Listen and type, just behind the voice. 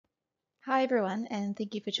Hi everyone, and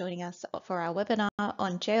thank you for joining us for our webinar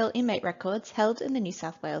on jail inmate records held in the New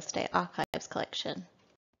South Wales State Archives collection.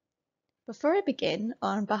 Before I begin,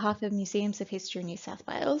 on behalf of Museums of History New South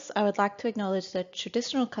Wales, I would like to acknowledge the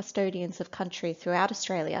traditional custodians of country throughout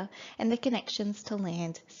Australia and their connections to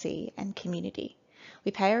land, sea and community.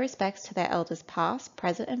 We pay our respects to their elders past,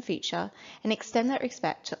 present and future, and extend that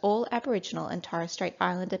respect to all Aboriginal and Torres Strait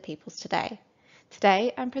Islander peoples today.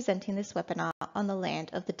 Today, I'm presenting this webinar on the land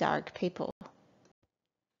of the Darug people.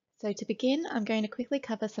 So to begin, I'm going to quickly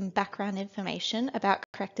cover some background information about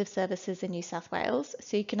corrective services in New South Wales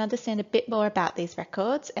so you can understand a bit more about these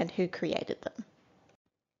records and who created them.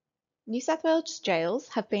 New South Wales jails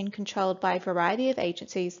have been controlled by a variety of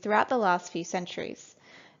agencies throughout the last few centuries.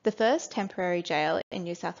 The first temporary jail in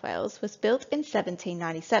New South Wales was built in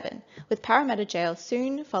 1797, with Parramatta Jail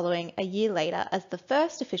soon following a year later as the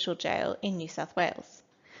first official jail in New South Wales.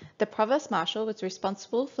 The Provost Marshal was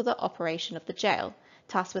responsible for the operation of the jail,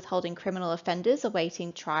 tasked with holding criminal offenders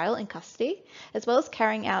awaiting trial in custody, as well as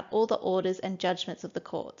carrying out all the orders and judgments of the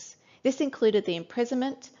courts. This included the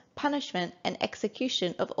imprisonment, punishment, and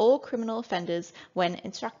execution of all criminal offenders when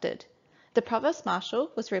instructed. The Provost Marshal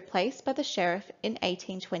was replaced by the Sheriff in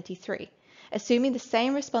 1823, assuming the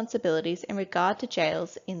same responsibilities in regard to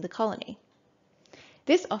jails in the colony.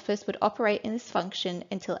 This office would operate in this function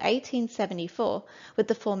until 1874 with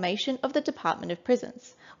the formation of the Department of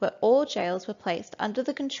Prisons, where all jails were placed under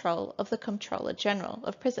the control of the Comptroller General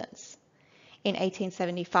of Prisons. In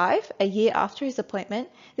 1875, a year after his appointment,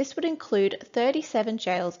 this would include 37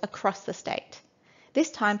 jails across the state. This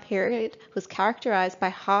time period was characterised by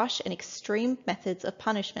harsh and extreme methods of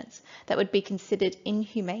punishments that would be considered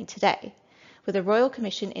inhumane today, with a royal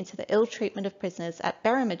commission into the ill treatment of prisoners at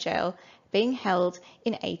Berrima Jail being held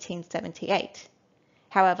in 1878.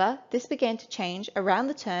 However, this began to change around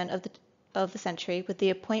the turn of the century with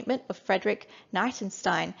the appointment of Frederick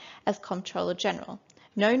Knightenstein as Comptroller General,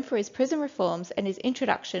 known for his prison reforms and his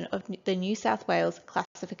introduction of the New South Wales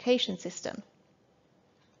classification system.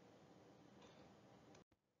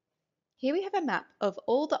 Here we have a map of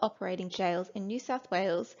all the operating jails in New South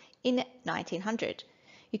Wales in 1900.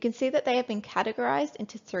 You can see that they have been categorised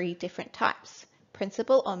into three different types: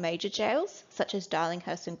 principal or major jails, such as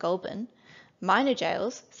Darlinghurst and Goulburn, minor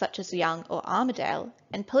jails, such as Young or Armidale,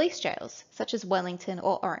 and police jails, such as Wellington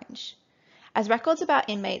or Orange. As records about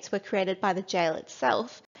inmates were created by the jail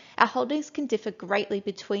itself, our holdings can differ greatly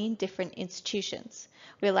between different institutions.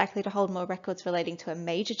 We are likely to hold more records relating to a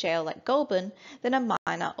major jail like Goulburn than a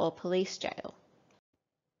minor or police jail.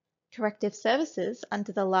 Corrective Services,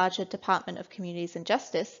 under the larger Department of Communities and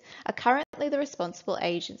Justice, are currently the responsible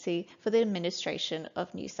agency for the administration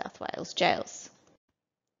of New South Wales jails.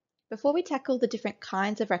 Before we tackle the different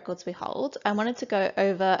kinds of records we hold, I wanted to go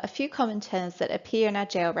over a few common terms that appear in our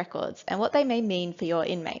jail records and what they may mean for your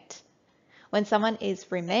inmate. When someone is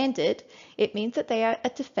remanded, it means that they are a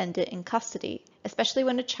defendant in custody, especially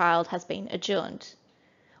when a child has been adjourned.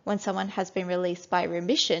 When someone has been released by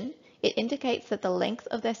remission, it indicates that the length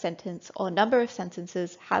of their sentence or number of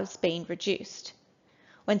sentences has been reduced.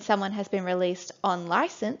 When someone has been released on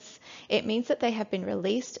licence, it means that they have been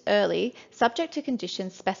released early, subject to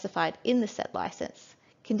conditions specified in the said licence.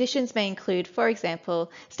 Conditions may include, for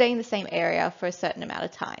example, staying in the same area for a certain amount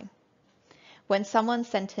of time. When someone's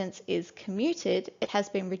sentence is commuted, it has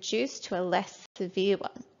been reduced to a less severe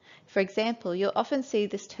one. For example, you'll often see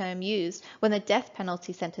this term used when the death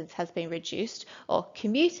penalty sentence has been reduced or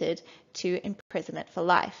commuted to imprisonment for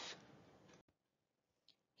life.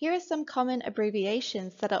 Here are some common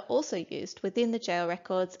abbreviations that are also used within the jail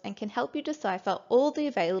records and can help you decipher all the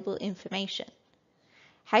available information.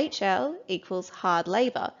 HL equals hard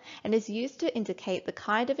labour and is used to indicate the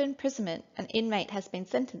kind of imprisonment an inmate has been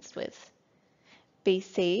sentenced with.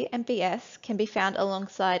 BC and BS can be found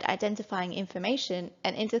alongside identifying information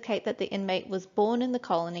and indicate that the inmate was born in the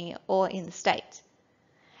colony or in the state.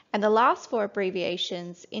 And the last four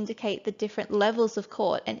abbreviations indicate the different levels of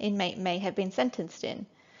court an inmate may have been sentenced in.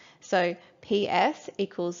 So PS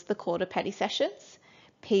equals the Court of Petty Sessions,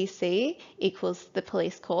 PC equals the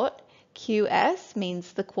Police Court, QS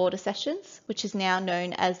means the Quarter Sessions, which is now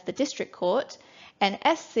known as the District Court, and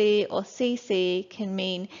SC or CC can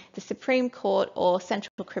mean the Supreme Court or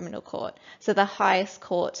Central Criminal Court, so the highest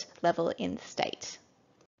court level in the state.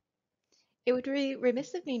 It would be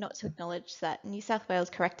remiss of me not to acknowledge that New South Wales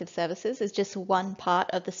Corrective Services is just one part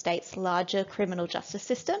of the state's larger criminal justice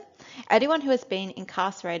system. Anyone who has been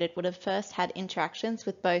incarcerated would have first had interactions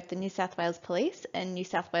with both the New South Wales Police and New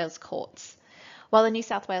South Wales courts. While the New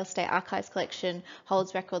South Wales State Archives collection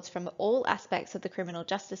holds records from all aspects of the criminal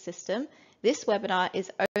justice system, This webinar is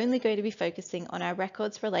only going to be focusing on our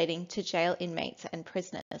records relating to jail inmates and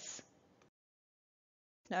prisoners.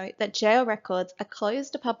 Note that jail records are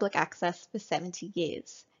closed to public access for 70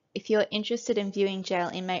 years. If you're interested in viewing jail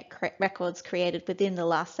inmate records created within the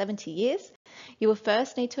last 70 years, you will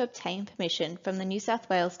first need to obtain permission from the New South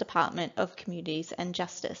Wales Department of Communities and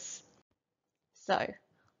Justice. So,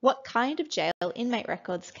 what kind of jail inmate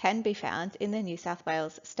records can be found in the New South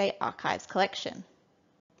Wales State Archives collection?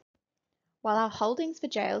 While our holdings for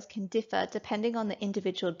jails can differ depending on the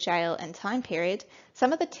individual jail and time period,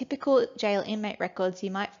 some of the typical jail inmate records you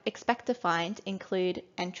might expect to find include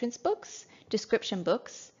entrance books, description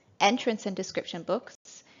books, entrance and description books,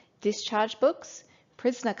 discharge books,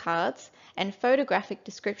 prisoner cards, and photographic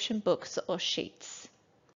description books or sheets.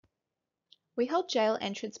 We hold jail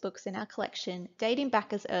entrance books in our collection dating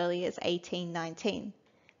back as early as 1819.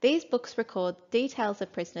 These books record details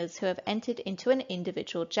of prisoners who have entered into an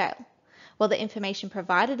individual jail. While the information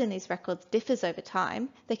provided in these records differs over time,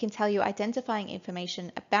 they can tell you identifying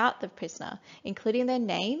information about the prisoner, including their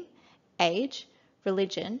name, age,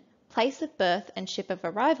 religion, place of birth and ship of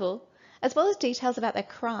arrival, as well as details about their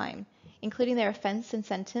crime, including their offence and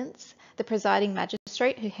sentence, the presiding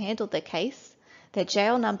magistrate who handled their case, their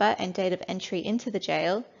jail number and date of entry into the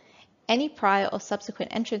jail, any prior or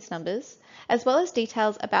subsequent entrance numbers, as well as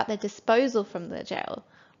details about their disposal from the jail,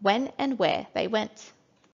 when and where they went.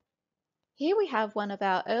 Here we have one of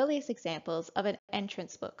our earliest examples of an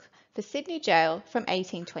entrance book for Sydney Jail from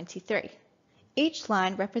 1823. Each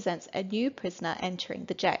line represents a new prisoner entering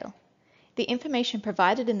the jail. The information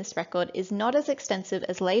provided in this record is not as extensive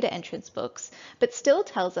as later entrance books, but still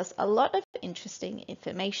tells us a lot of interesting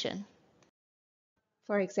information.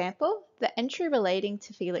 For example, the entry relating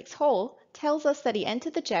to Felix Hall tells us that he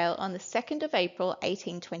entered the jail on the 2nd of April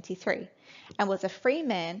 1823 and was a free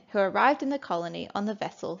man who arrived in the colony on the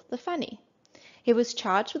vessel the Funny. He was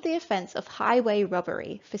charged with the offence of highway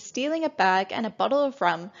robbery for stealing a bag and a bottle of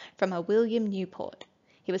rum from a William Newport.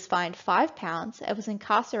 He was fined £5 and was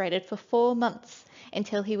incarcerated for 4 months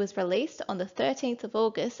until he was released on the 13th of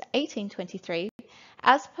August 1823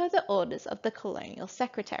 as per the orders of the Colonial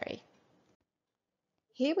Secretary.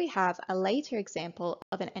 Here we have a later example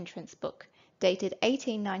of an entrance book dated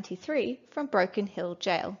 1893 from Broken Hill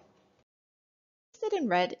Jail. Listed in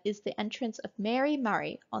red is the entrance of Mary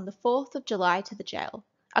Murray on the 4th of July to the jail,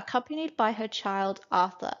 accompanied by her child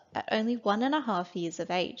Arthur at only 1.5 years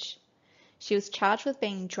of age. She was charged with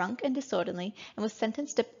being drunk and disorderly and was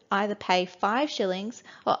sentenced to either pay 5 shillings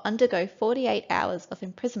or undergo 48 hours of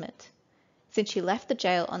imprisonment. Since she left the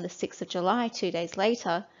jail on the 6th of July 2 days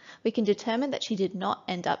later, we can determine that she did not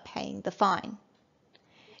end up paying the fine.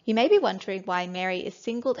 You may be wondering why Mary is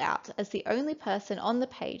singled out as the only person on the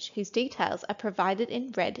page whose details are provided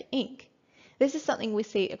in red ink. This is something we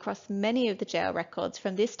see across many of the jail records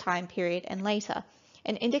from this time period and later,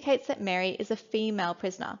 and indicates that Mary is a female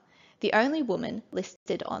prisoner, the only woman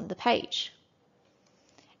listed on the page.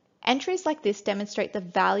 Entries like this demonstrate the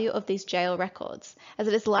value of these jail records, as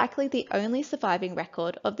it is likely the only surviving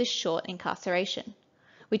record of this short incarceration.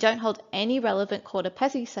 We don't hold any relevant Court of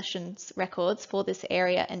Petty Sessions records for this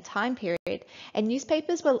area and time period, and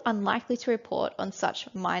newspapers were unlikely to report on such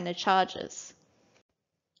minor charges.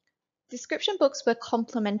 Description books were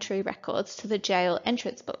complementary records to the jail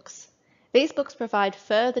entrance books. These books provide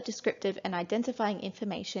further descriptive and identifying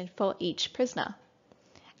information for each prisoner.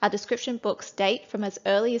 Our description books date from as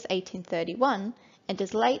early as 1831 and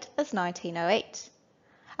as late as 1908.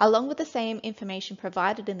 Along with the same information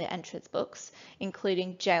provided in the entrance books,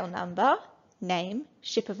 including jail number, name,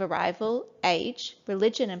 ship of arrival, age,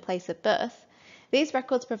 religion and place of birth, these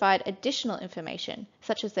records provide additional information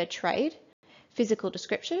such as their trade, physical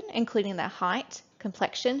description including their height,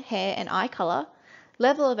 complexion, hair and eye colour,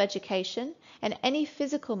 level of education, and any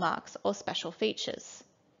physical marks or special features.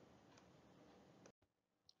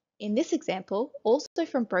 In this example, also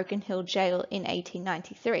from Broken Hill Jail in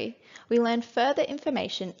 1893, we learn further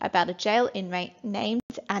information about a jail inmate named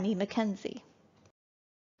Annie Mackenzie.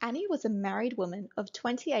 Annie was a married woman of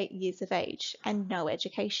 28 years of age and no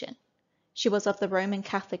education. She was of the Roman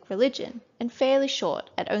Catholic religion and fairly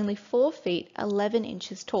short at only 4 feet 11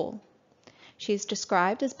 inches tall. She is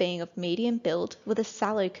described as being of medium build with a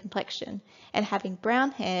sallow complexion and having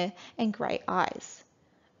brown hair and grey eyes.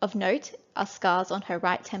 Of note are scars on her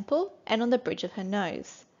right temple and on the bridge of her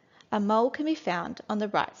nose. A mole can be found on the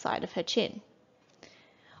right side of her chin.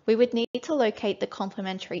 We would need to locate the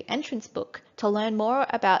complementary entrance book to learn more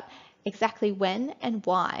about exactly when and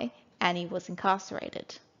why Annie was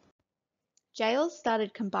incarcerated. Jails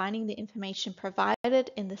started combining the information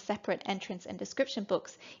provided in the separate entrance and description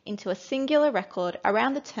books into a singular record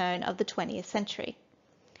around the turn of the 20th century.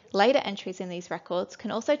 Later entries in these records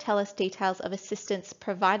can also tell us details of assistance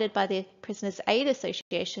provided by the Prisoners' Aid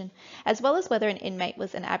Association, as well as whether an inmate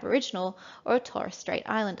was an Aboriginal or a Torres Strait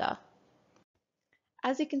Islander.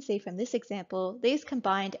 As you can see from this example, these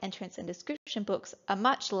combined entrance and description books are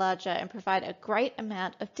much larger and provide a great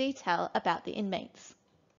amount of detail about the inmates.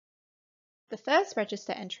 The first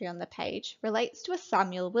register entry on the page relates to a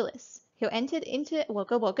Samuel Willis, who entered into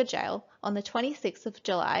Wagga Wagga Jail on the 26th of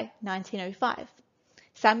July 1905.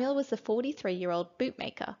 Samuel was a 43-year-old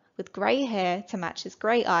bootmaker with grey hair to match his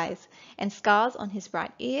grey eyes and scars on his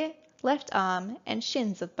right ear, left arm and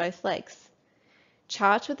shins of both legs.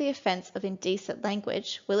 Charged with the offence of indecent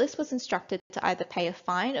language, Willis was instructed to either pay a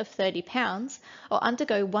fine of £30 or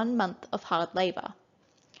undergo 1 month of hard labour.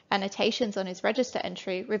 Annotations on his register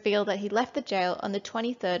entry reveal that he left the jail on the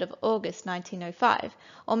 23rd of August 1905,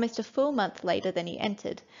 almost a full month later than he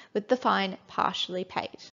entered, with the fine partially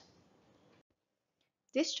paid.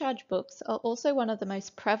 Discharge books are also one of the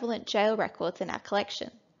most prevalent jail records in our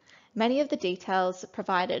collection. Many of the details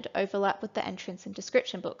provided overlap with the entrance and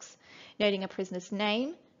description books, noting a prisoner's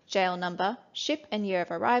name, jail number, ship and year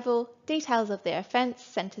of arrival, details of their offence,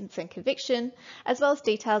 sentence and conviction, as well as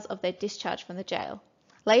details of their discharge from the jail.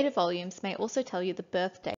 Later volumes may also tell you the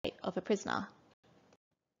birth date of a prisoner.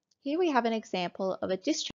 Here we have an example of a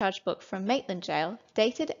discharge book from Maitland Jail,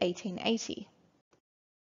 dated 1880.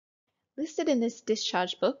 Listed in this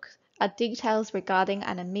discharge book are details regarding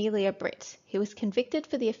an Amelia Britt, who was convicted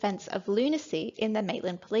for the offence of lunacy in the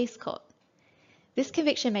Maitland Police Court. This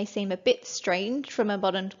conviction may seem a bit strange from a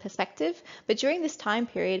modern perspective, but during this time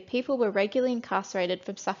period, people were regularly incarcerated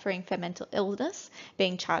from suffering from mental illness,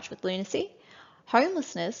 being charged with lunacy,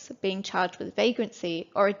 homelessness, being charged with vagrancy,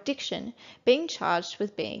 or addiction, being charged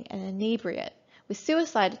with being an inebriate, with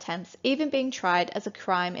suicide attempts even being tried as a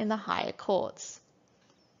crime in the higher courts.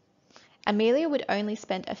 Amelia would only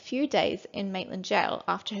spend a few days in Maitland Jail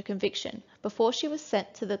after her conviction before she was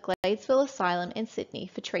sent to the Gladesville Asylum in Sydney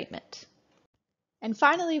for treatment. And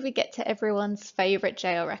finally, we get to everyone's favourite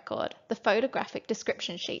jail record, the photographic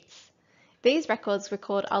description sheets. These records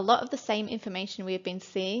record a lot of the same information we have been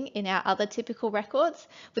seeing in our other typical records,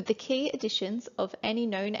 with the key additions of any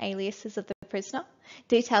known aliases of the prisoner,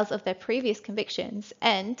 details of their previous convictions,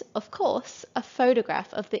 and, of course, a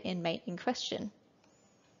photograph of the inmate in question.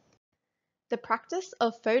 The practice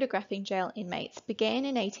of photographing jail inmates began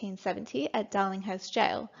in 1870 at Darlinghurst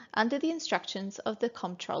Jail under the instructions of the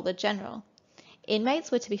Comptroller General.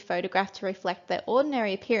 Inmates were to be photographed to reflect their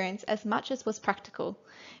ordinary appearance as much as was practical,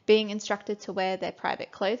 being instructed to wear their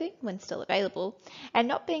private clothing when still available, and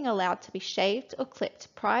not being allowed to be shaved or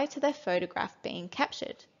clipped prior to their photograph being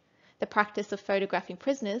captured. The practice of photographing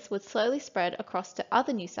prisoners would slowly spread across to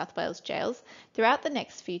other New South Wales jails throughout the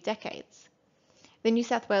next few decades. The New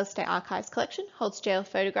South Wales State Archives collection holds jail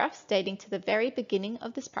photographs dating to the very beginning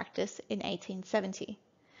of this practice in 1870.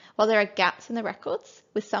 While there are gaps in the records,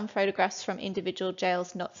 with some photographs from individual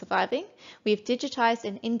jails not surviving, we have digitised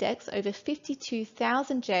and indexed over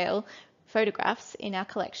 52,000 jail photographs in our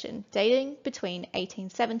collection, dating between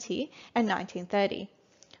 1870 and 1930.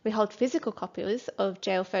 We hold physical copies of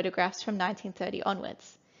jail photographs from 1930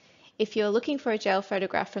 onwards. If you're looking for a jail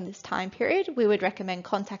photograph from this time period, we would recommend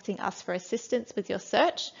contacting us for assistance with your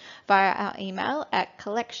search via our email at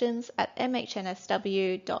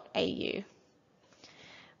collections@mhnsw.au.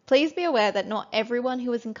 Please be aware that not everyone who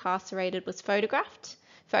was incarcerated was photographed.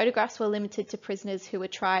 Photographs were limited to prisoners who were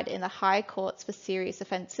tried in the high courts for serious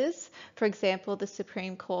offences, for example, the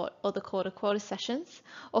Supreme Court or the Court of Quarter Sessions,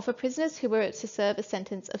 or for prisoners who were to serve a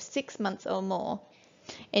sentence of 6 months or more.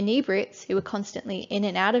 Inebriates, who were constantly in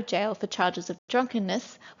and out of jail for charges of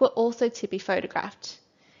drunkenness, were also to be photographed.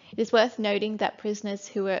 It is worth noting that prisoners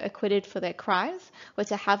who were acquitted for their crimes were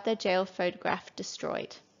to have their jail photograph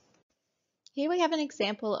destroyed. Here we have an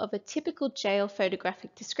example of a typical jail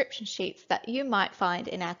photographic description sheets that you might find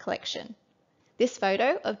in our collection. This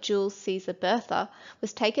photo of Jules Caesar Bertha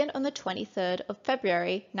was taken on the 23rd of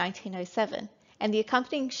February 1907. And the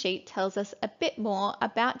accompanying sheet tells us a bit more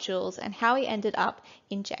about Jules and how he ended up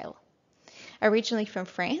in jail. Originally from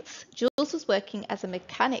France, Jules was working as a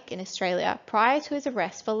mechanic in Australia prior to his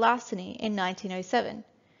arrest for larceny in 1907.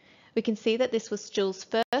 We can see that this was Jules'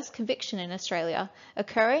 first conviction in Australia,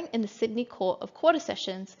 occurring in the Sydney Court of Quarter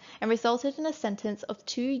Sessions and resulted in a sentence of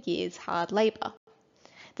 2 years hard labour.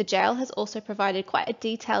 The jail has also provided quite a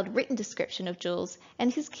detailed written description of Jules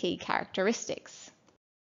and his key characteristics.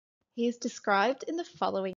 He is described in the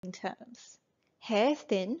following terms: hair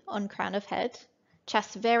thin on crown of head,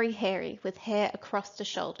 chest very hairy with hair across the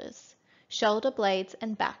shoulders, shoulder blades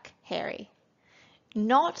and back hairy.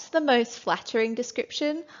 Not the most flattering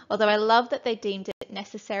description, although I love that they deemed it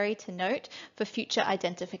necessary to note for future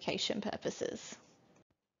identification purposes.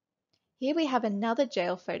 Here we have another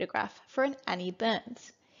jail photograph for an Annie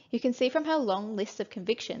Burns. You can see from her long list of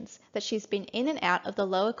convictions that she's been in and out of the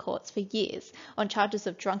lower courts for years on charges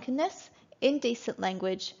of drunkenness, indecent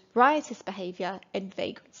language, riotous behaviour and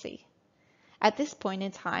vagrancy. At this point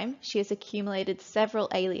in time, she has accumulated several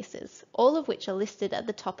aliases, all of which are listed at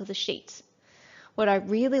the top of the sheet. What I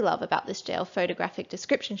really love about this jail photographic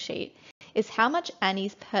description sheet is how much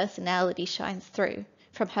Annie's personality shines through,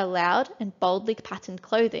 from her loud and boldly patterned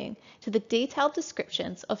clothing to the detailed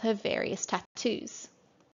descriptions of her various tattoos.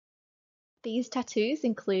 These tattoos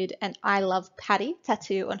include an I Love Patty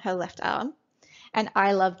tattoo on her left arm, an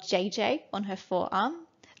I Love JJ on her forearm,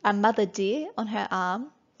 a Mother Dear on her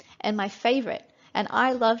arm, and my favourite, an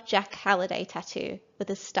I Love Jack Halliday tattoo with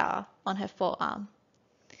a star on her forearm.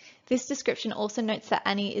 This description also notes that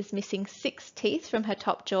Annie is missing 6 teeth from her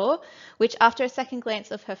top jaw, which after a second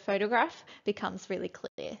glance of her photograph becomes really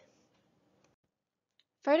clear.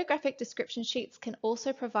 Photographic description sheets can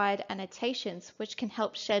also provide annotations which can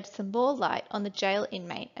help shed some more light on the jail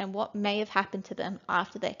inmate and what may have happened to them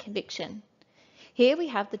after their conviction. Here we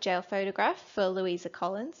have the jail photograph for Louisa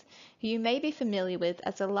Collins, who you may be familiar with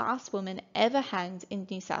as the last woman ever hanged in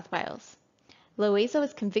New South Wales. Louisa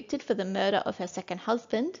was convicted for the murder of her second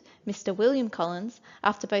husband, Mr. William Collins,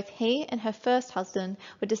 after both he and her first husband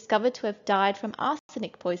were discovered to have died from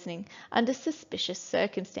arsenic poisoning under suspicious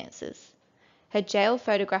circumstances. Her jail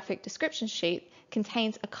photographic description sheet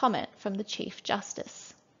contains a comment from the Chief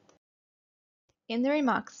Justice. In the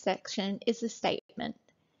remarks section is the statement.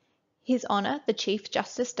 His Honour, the Chief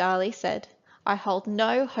Justice Darley said, "I hold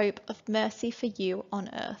no hope of mercy for you on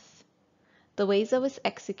earth." Louisa was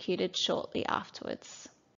executed shortly afterwards.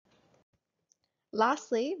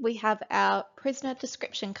 Lastly, we have our prisoner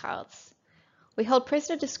description cards. We hold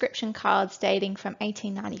prisoner description cards dating from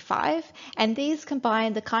 1895, and these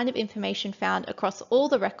combine the kind of information found across all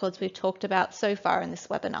the records we've talked about so far in this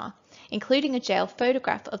webinar, including a jail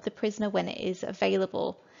photograph of the prisoner when it is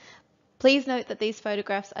available. Please note that these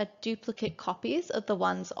photographs are duplicate copies of the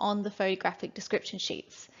ones on the photographic description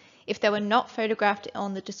sheets. If they were not photographed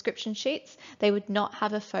on the description sheets, they would not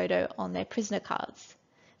have a photo on their prisoner cards.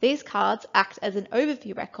 These cards act as an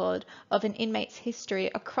overview record of an inmate's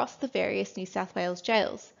history across the various New South Wales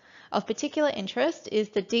jails. Of particular interest is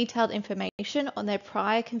the detailed information on their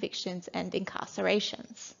prior convictions and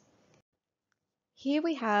incarcerations. Here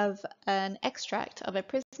we have an extract of a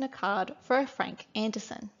prisoner card for a Frank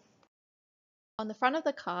Anderson. On the front of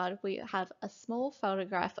the card, we have a small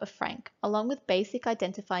photograph of Frank, along with basic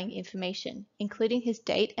identifying information, including his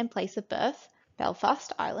date and place of birth,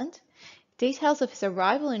 Belfast Island, details of his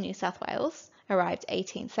arrival in New South Wales, arrived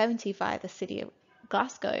 1870 via the city of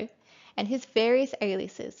Glasgow, and his various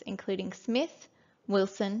aliases, including Smith,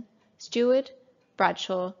 Wilson, Stewart,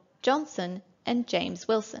 Bradshaw, Johnson, and James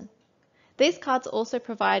Wilson. These cards also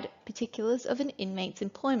provide particulars of an inmate's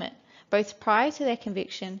employment, both prior to their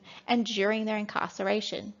conviction and during their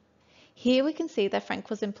incarceration. Here we can see that Frank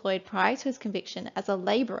was employed prior to his conviction as a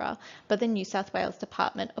labourer by the New South Wales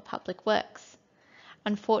Department of Public Works.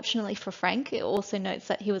 Unfortunately for Frank, it also notes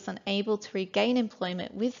that he was unable to regain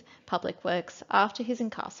employment with Public Works after his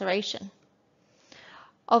incarceration.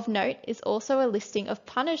 Of note is also a listing of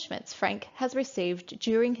punishments Frank has received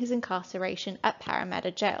during his incarceration at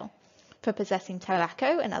Parramatta Jail, for possessing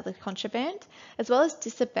tobacco and other contraband, as well as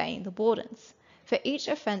disobeying the wardens. For each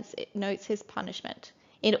offence, it notes his punishment.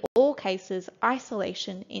 In all cases,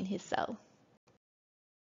 isolation in his cell.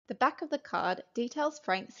 The back of the card details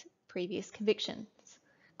Frank's previous convictions.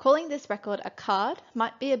 Calling this record a card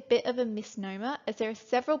might be a bit of a misnomer, as there are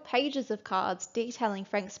several pages of cards detailing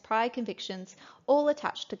Frank's prior convictions all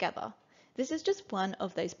attached together. This is just one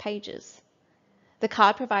of those pages. The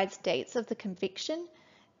card provides dates of the conviction,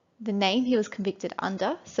 the name he was convicted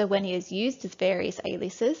under, so when he has used his various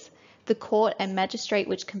aliases, the court and magistrate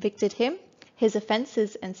which convicted him, his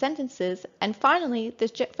offences and sentences, and finally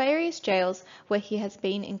the various jails where he has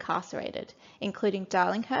been incarcerated, including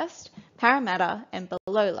Darlinghurst, Parramatta and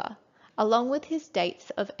Balola, along with his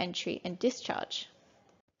dates of entry and discharge.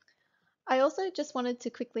 I also just wanted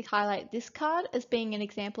to quickly highlight this card as being an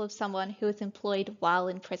example of someone who was employed while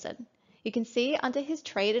in prison. You can see under his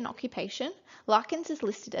trade and occupation, Larkins is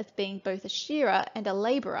listed as being both a shearer and a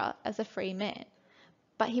labourer as a free man.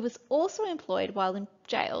 But he was also employed while in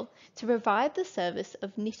jail to provide the service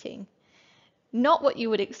of knitting. Not what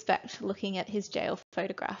you would expect looking at his jail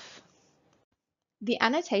photograph. The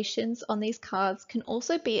annotations on these cards can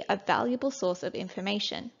also be a valuable source of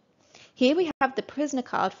information. Here we have the prisoner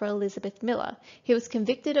card for Elizabeth Miller, who was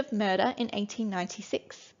convicted of murder in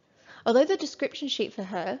 1896. Although the description sheet for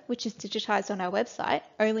her, which is digitized on our website,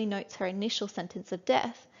 only notes her initial sentence of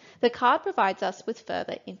death, the card provides us with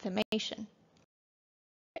further information.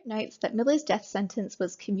 It notes that Miller's death sentence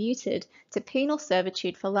was commuted to penal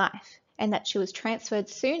servitude for life, and that she was transferred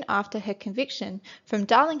soon after her conviction from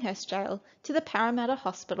Darlinghurst Jail to the Parramatta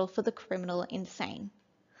Hospital for the Criminal Insane.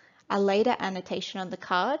 A later annotation on the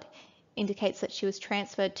card indicates that she was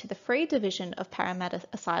transferred to the Free Division of Parramatta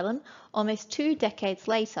Asylum almost 2 decades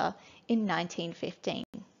later in 1915.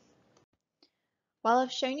 While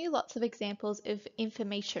I've shown you lots of examples of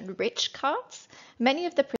information-rich cards, many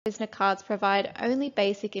of the prisoner cards provide only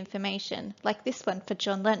basic information, like this one for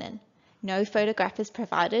John Lennon. No photograph is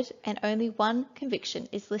provided and only one conviction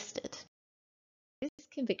is listed. This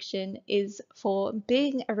conviction is for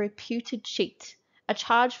being a reputed cheat, a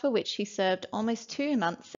charge for which he served almost 2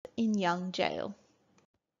 months in Young Jail.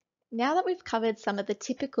 Now that we've covered some of the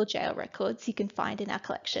typical jail records you can find in our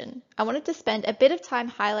collection, I wanted to spend a bit of time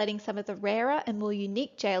highlighting some of the rarer and more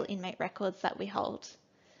unique jail inmate records that we hold.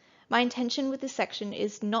 My intention with this section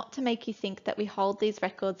is not to make you think that we hold these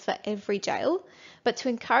records for every jail, but to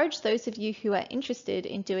encourage those of you who are interested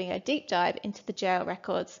in doing a deep dive into the jail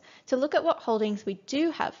records to look at what holdings we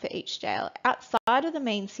do have for each jail outside of the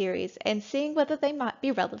main series and seeing whether they might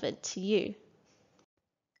be relevant to you.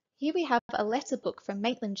 Here we have a letter book from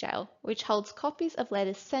Maitland Jail, which holds copies of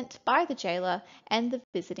letters sent by the jailer and the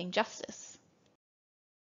visiting justice.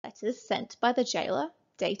 Letters sent by the jailer,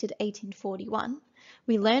 dated 1841,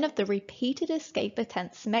 we learn of the repeated escape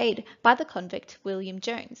attempts made by the convict William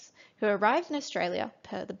Jones, who arrived in Australia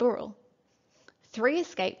per the Burrell. 3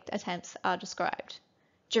 escape attempts are described.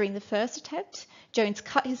 During the first attempt, Jones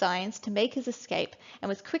cut his irons to make his escape and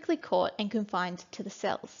was quickly caught and confined to the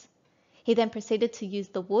cells. He then proceeded to use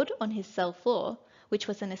the wood on his cell floor, which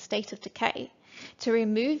was in a state of decay, to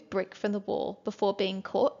remove brick from the wall before being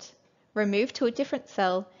caught, removed to a different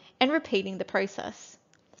cell, and repeating the process.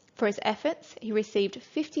 For his efforts, he received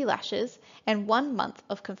 50 lashes and 1 month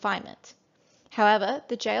of confinement. However,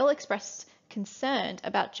 the jail expressed concern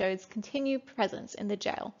about Jones' continued presence in the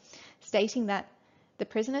jail, stating that the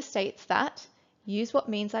prisoner states that, use what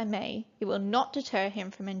means I may, it will not deter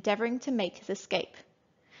him from endeavouring to make his escape.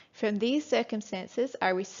 From these circumstances, I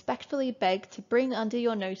respectfully beg to bring under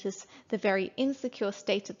your notice the very insecure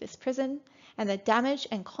state of this prison and the damage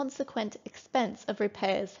and consequent expense of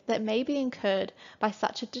repairs that may be incurred by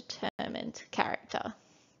such a determined character.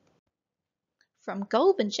 From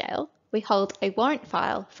Goulburn Jail, we hold a warrant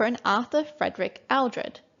file for an Arthur Frederick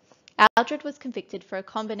Aldred. Aldred was convicted for a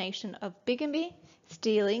combination of bigamy,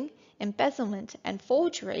 stealing, embezzlement, and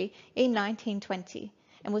forgery in 1920.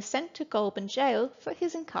 And was sent to Goulburn Jail for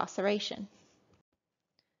his incarceration.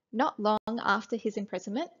 Not long after his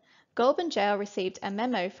imprisonment, Goulburn Jail received a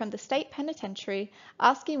memo from the state penitentiary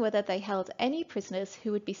asking whether they held any prisoners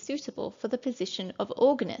who would be suitable for the position of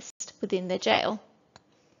organist within their jail.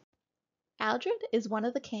 Aldred is one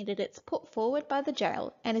of the candidates put forward by the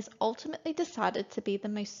jail and is ultimately decided to be the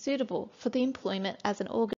most suitable for the employment as an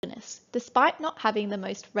organist, despite not having the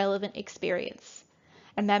most relevant experience.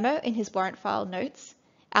 A memo in his warrant file notes,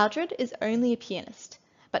 Aldred is only a pianist,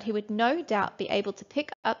 but he would no doubt be able to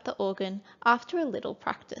pick up the organ after a little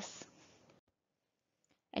practice.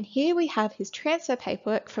 And here we have his transfer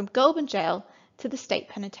paperwork from Goulburn Jail to the state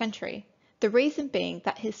penitentiary, the reason being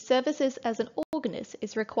that his services as an organist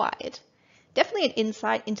is required. Definitely an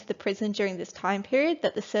insight into the prison during this time period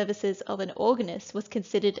that the services of an organist was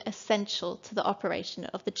considered essential to the operation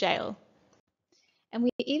of the jail. And we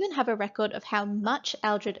even have a record of how much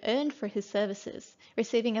Aldred earned for his services,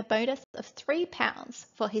 receiving a bonus of £3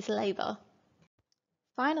 for his labour.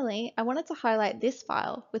 Finally, I wanted to highlight this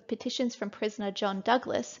file with petitions from prisoner John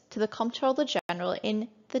Douglas to the Comptroller General in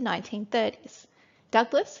the 1930s.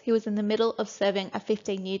 Douglas, who was in the middle of serving a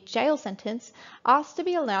 15-year jail sentence, asked to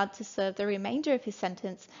be allowed to serve the remainder of his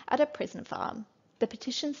sentence at a prison farm. The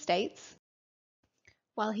petition states,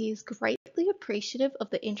 while he is greatly appreciative of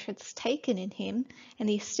the interest taken in him and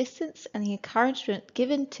the assistance and the encouragement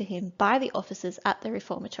given to him by the officers at the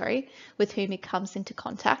reformatory with whom he comes into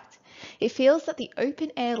contact, he feels that the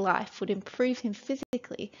open-air life would improve him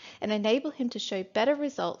physically and enable him to show better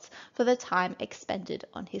results for the time expended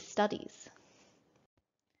on his studies.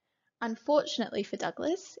 Unfortunately for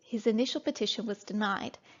Douglas, his initial petition was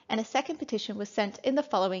denied and a second petition was sent in the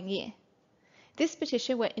following year. This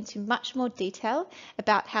petition went into much more detail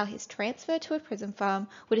about how his transfer to a prison farm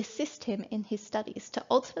would assist him in his studies to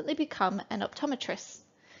ultimately become an optometrist.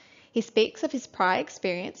 He speaks of his prior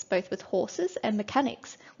experience both with horses and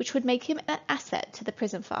mechanics, which would make him an asset to the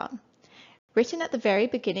prison farm. Written at the very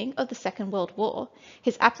beginning of the Second World War,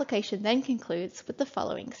 his application then concludes with the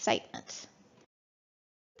following statement.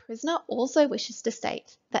 The prisoner also wishes to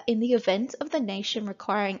state that in the event of the nation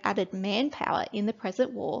requiring added manpower in the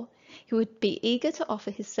present war, he would be eager to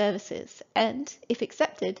offer his services and, if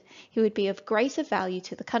accepted, he would be of greater value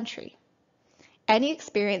to the country. Any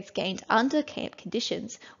experience gained under camp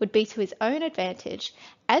conditions would be to his own advantage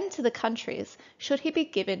and to the country's should he be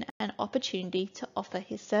given an opportunity to offer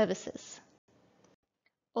his services.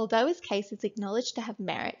 Although his case is acknowledged to have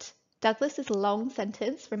merit, Douglas's long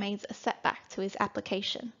sentence remains a setback to his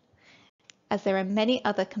application, as there are many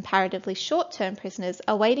other comparatively short-term prisoners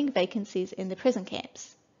awaiting vacancies in the prison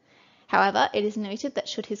camps. However, it is noted that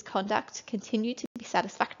should his conduct continue to be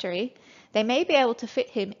satisfactory, they may be able to fit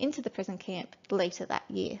him into the prison camp later that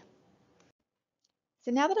year.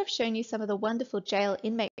 So now that I've shown you some of the wonderful jail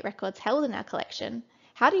inmate records held in our collection,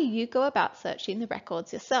 how do you go about searching the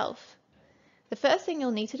records yourself? The first thing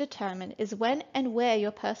you'll need to determine is when and where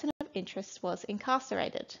your person of interest was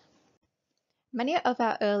incarcerated. Many of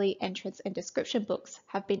our early entrance and description books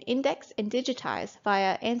have been indexed and digitized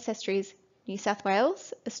via Ancestry's New South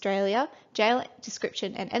Wales, Australia, Jail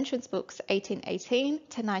Description and Entrance Books 1818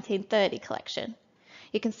 to 1930 collection.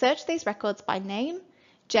 You can search these records by name,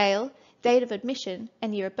 jail, date of admission,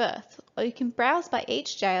 and year of birth, or you can browse by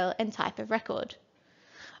each jail and type of record.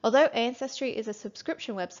 Although Ancestry is a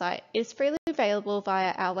subscription website, it is freely available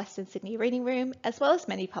via our Western Sydney Reading Room, as well as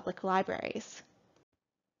many public libraries.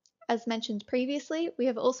 As mentioned previously, we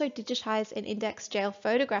have also digitised and indexed jail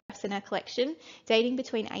photographs in our collection dating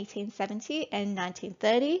between 1870 and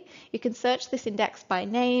 1930. You can search this index by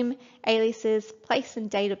name, aliases, place and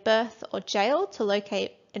date of birth, or jail to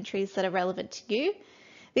locate entries that are relevant to you.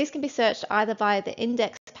 These can be searched either via the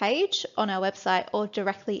index page on our website or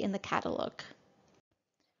directly in the catalogue.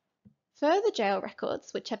 Further jail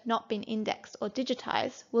records which have not been indexed or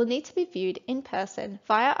digitised will need to be viewed in person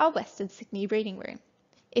via our Western Sydney Reading Room.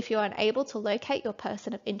 If you're unable to locate your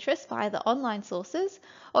person of interest via the online sources,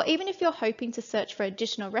 or even if you're hoping to search for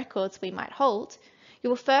additional records we might hold, you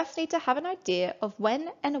will first need to have an idea of when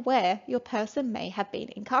and where your person may have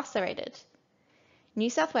been incarcerated. New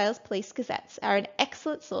South Wales Police Gazettes are an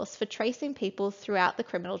excellent source for tracing people throughout the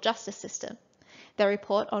criminal justice system. They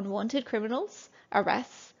report on wanted criminals,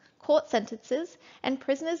 arrests, court sentences, and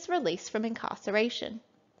prisoners released from incarceration.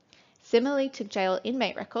 Similarly to jail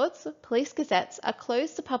inmate records, police gazettes are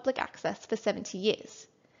closed to public access for 70 years.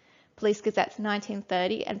 Police gazettes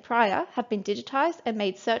 1930 and prior have been digitised and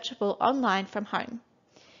made searchable online from home.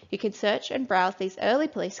 You can search and browse these early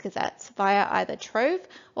police gazettes via either Trove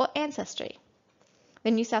or Ancestry. The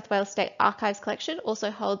New South Wales State Archives collection also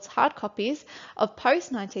holds hard copies of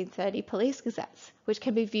post-1930 police gazettes, which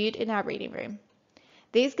can be viewed in our reading room.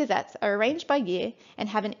 These gazettes are arranged by year and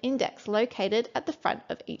have an index located at the front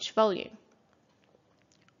of each volume.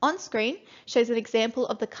 On screen shows an example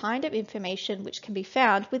of the kind of information which can be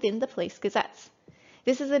found within the police gazettes.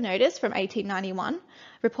 This is a notice from 1891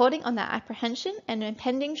 reporting on the apprehension and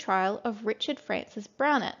impending trial of Richard Francis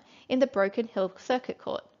Brownett in the Broken Hill Circuit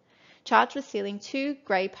Court, charged with stealing 2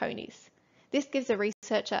 grey ponies. This gives a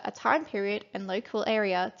researcher a time period and local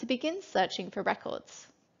area to begin searching for records.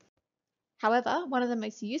 However, one of the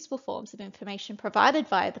most useful forms of information provided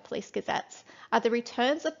via the police gazettes are the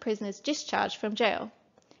returns of prisoners discharged from jail.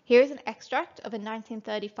 Here is an extract of a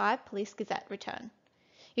 1935 police gazette return.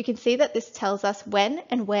 You can see that this tells us when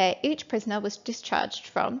and where each prisoner was discharged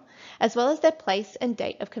from, as well as their place and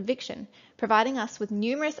date of conviction, providing us with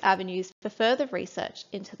numerous avenues for further research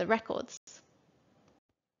into the records.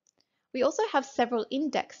 We also have several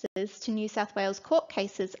indexes to New South Wales court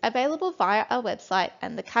cases available via our website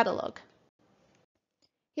and the catalogue.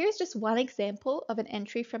 Here is just one example of an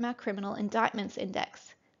entry from our Criminal Indictments Index.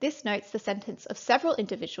 This notes the sentence of several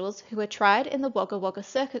individuals who were tried in the Wagga Wagga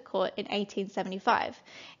Circuit Court in 1875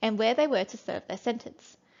 and where they were to serve their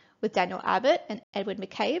sentence, with Daniel Abbott and Edward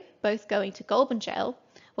McCabe both going to Goulburn Jail,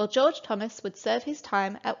 while George Thomas would serve his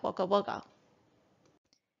time at Wagga Wagga.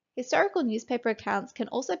 Historical newspaper accounts can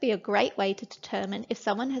also be a great way to determine if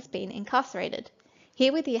someone has been incarcerated.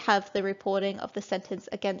 Here we have the reporting of the sentence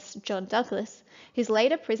against John Douglas, whose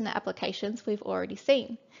later prisoner applications we've already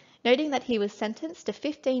seen, noting that he was sentenced to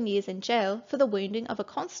 15 years in jail for the wounding of a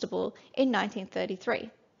constable in 1933.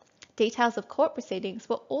 Details of court proceedings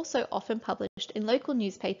were also often published in local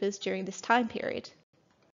newspapers during this time period.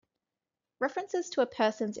 References to a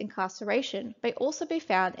person's incarceration may also be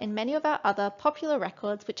found in many of our other popular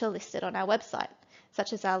records which are listed on our website,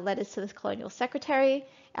 such as our letters to the Colonial Secretary,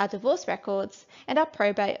 our divorce records, and our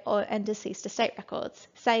probate and deceased estate records,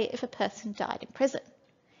 say if a person died in prison.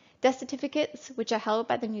 Death certificates, which are held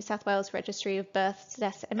by the New South Wales Registry of Births,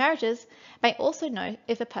 Deaths and Marriages, may also note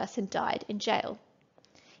if a person died in jail.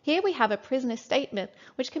 Here we have a prisoner statement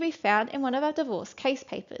which can be found in one of our divorce case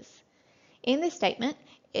papers. In this statement,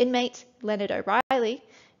 inmate Leonard O'Reilly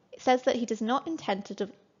says that he does not intend to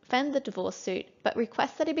defend the divorce suit, but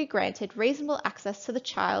requests that he be granted reasonable access to the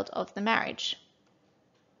child of the marriage.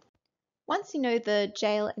 Once you know the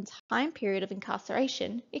jail and time period of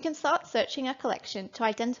incarceration, you can start searching our collection to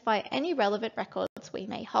identify any relevant records we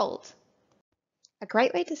may hold. A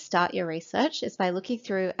great way to start your research is by looking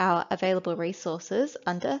through our available resources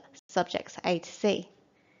under Subjects A to Z.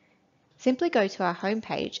 Simply go to our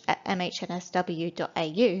homepage at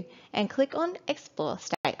mhnsw.au and click on Explore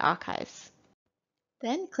State Archives.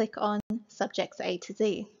 Then click on Subjects A to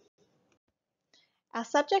Z. Our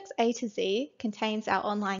Subjects A to Z contains our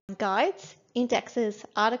online guides, indexes,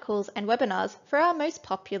 articles, and webinars for our most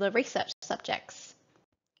popular research subjects.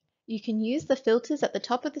 You can use the filters at the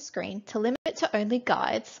top of the screen to limit to only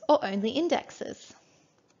guides or only indexes.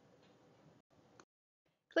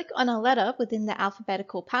 Click on a letter within the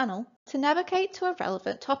alphabetical panel to navigate to a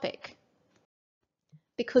relevant topic.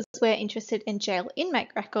 Because we're interested in jail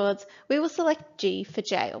inmate records, we will select G for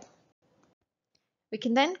jail. We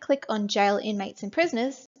can then click on Jail Inmates and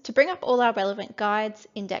Prisoners to bring up all our relevant guides,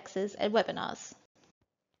 indexes, and webinars.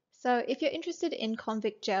 So if you're interested in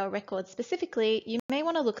convict jail records specifically, you may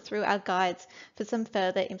want to look through our guides for some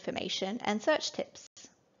further information and search tips.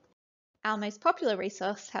 Our most popular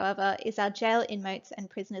resource, however, is our Jail Inmates and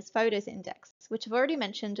Prisoners Photos Index, which I've already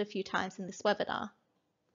mentioned a few times in this webinar.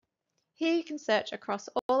 Here you can search across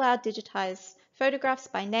all our digitised photographs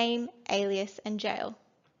by name, alias, and jail.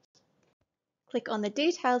 Click on the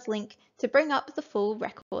Details link to bring up the full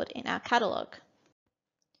record in our catalogue.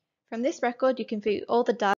 From this record, you can view all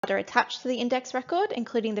the data attached to the index record,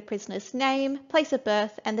 including the prisoner's name, place of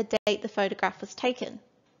birth, and the date the photograph was taken.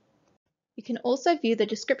 You can also view the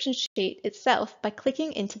description sheet itself by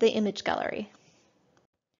clicking into the image gallery.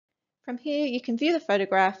 From here, you can view the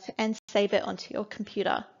photograph and save it onto your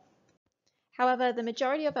computer. However, the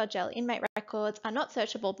majority of our jail inmate records are not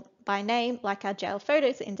searchable by name like our jail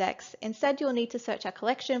photos index. Instead, you'll need to search our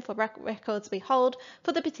collection for records we hold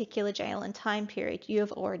for the particular jail and time period you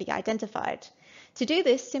have already identified. To do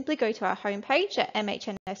this, simply go to our homepage at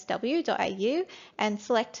mhnsw.au and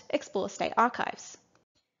select Explore State Archives.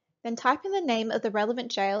 Then type in the name of the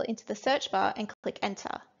relevant jail into the search bar and click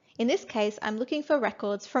Enter. In this case, I'm looking for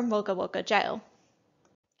records from Wagga Wagga Jail.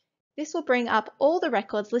 This will bring up all the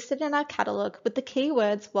records listed in our catalogue with the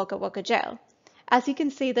keywords Wagga Wagga Jail. As you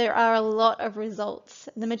can see, there are a lot of results.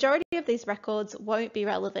 The majority of these records won't be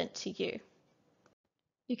relevant to you.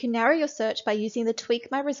 You can narrow your search by using the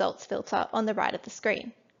Tweak My Results filter on the right of the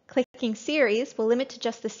screen. Clicking Series will limit to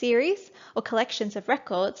just the series or collections of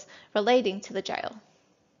records relating to the jail.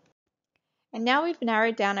 And now we've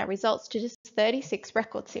narrowed down our results to just 36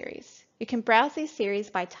 record series. You can browse these series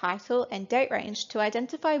by title and date range to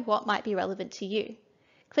identify what might be relevant to you.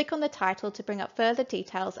 Click on the title to bring up further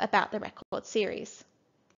details about the record series.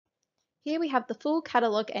 Here we have the full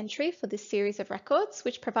catalogue entry for this series of records,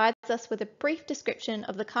 which provides us with a brief description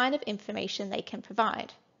of the kind of information they can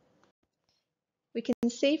provide. We can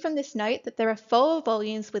see from this note that there are 4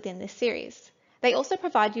 volumes within this series. They also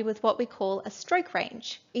provide you with what we call a stroke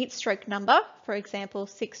range. Each stroke number, for example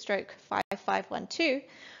 6/5512,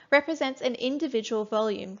 represents an individual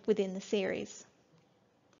volume within the series.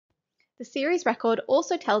 The series record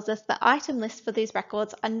also tells us the item lists for these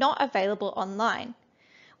records are not available online.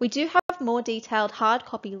 We do have more detailed hard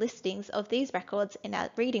copy listings of these records in our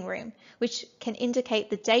reading room, which can indicate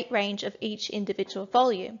the date range of each individual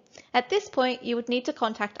volume. At this point, you would need to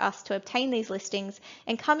contact us to obtain these listings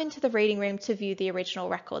and come into the reading room to view the original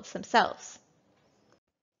records themselves.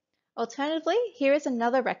 Alternatively, here is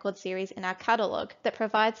another record series in our catalogue that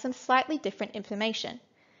provides some slightly different information.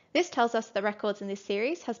 This tells us the records in this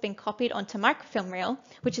series has been copied onto microfilm reel,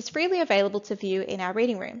 which is freely available to view in our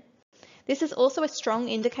reading room. This is also a strong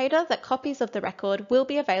indicator that copies of the record will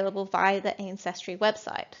be available via the Ancestry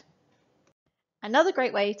website. Another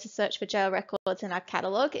great way to search for jail records in our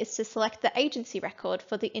catalogue is to select the agency record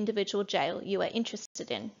for the individual jail you are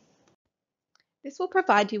interested in. This will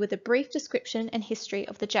provide you with a brief description and history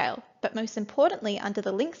of the jail, but most importantly, under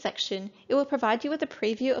the links section, it will provide you with a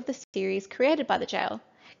preview of the series created by the jail.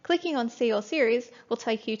 Clicking on See All Series will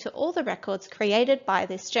take you to all the records created by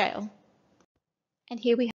this jail. And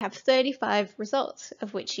here we have 35 results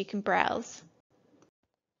of which you can browse.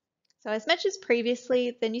 So as mentioned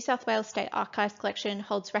previously, the New South Wales State Archives collection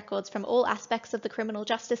holds records from all aspects of the criminal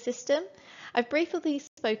justice system. I've briefly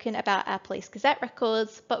spoken about our Police Gazette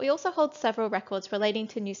records, but we also hold several records relating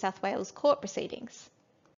to New South Wales court proceedings.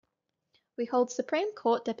 We hold Supreme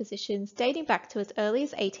Court depositions dating back to as early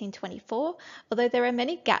as 1824, although there are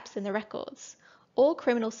many gaps in the records. All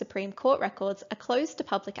criminal Supreme Court records are closed to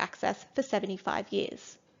public access for 75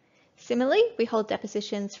 years. Similarly, we hold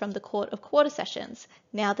depositions from the Court of Quarter Sessions,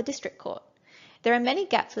 now the District Court. There are many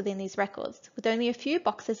gaps within these records, with only a few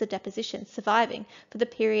boxes of depositions surviving for the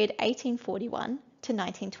period 1841 to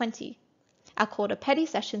 1920. Our Court of Petty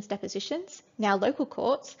Sessions depositions, now local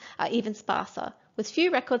courts, are even sparser, with few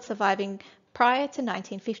records surviving prior to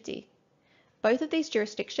 1950. Both of these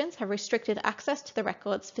jurisdictions have restricted access to the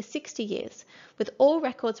records for 60 years, with all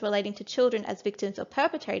records relating to children as victims or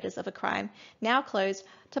perpetrators of a crime now closed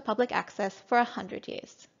to public access for 100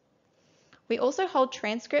 years. We also hold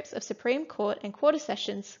transcripts of Supreme Court and Quarter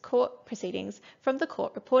Sessions court proceedings from the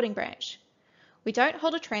Court Reporting Branch. We don't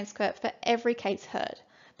hold a transcript for every case heard,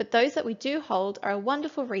 but those that we do hold are a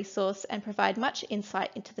wonderful resource and provide much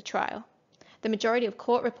insight into the trial. The majority of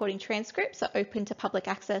court reporting transcripts are open to public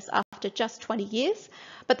access after just 20 years,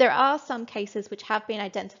 but there are some cases which have been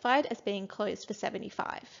identified as being closed for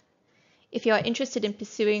 75. If you are interested in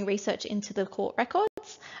pursuing research into the court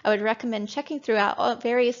records, I would recommend checking through our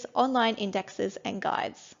various online indexes and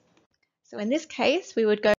guides. So in this case, we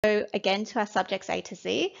would go again to our subjects A to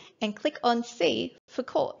Z and click on C for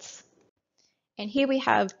courts. And here we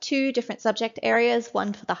have two different subject areas,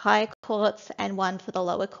 one for the higher courts and one for the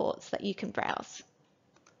lower courts that you can browse.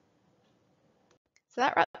 So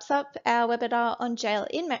that wraps up our webinar on jail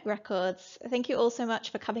inmate records. Thank you all so much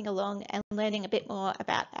for coming along and learning a bit more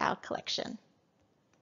about our collection.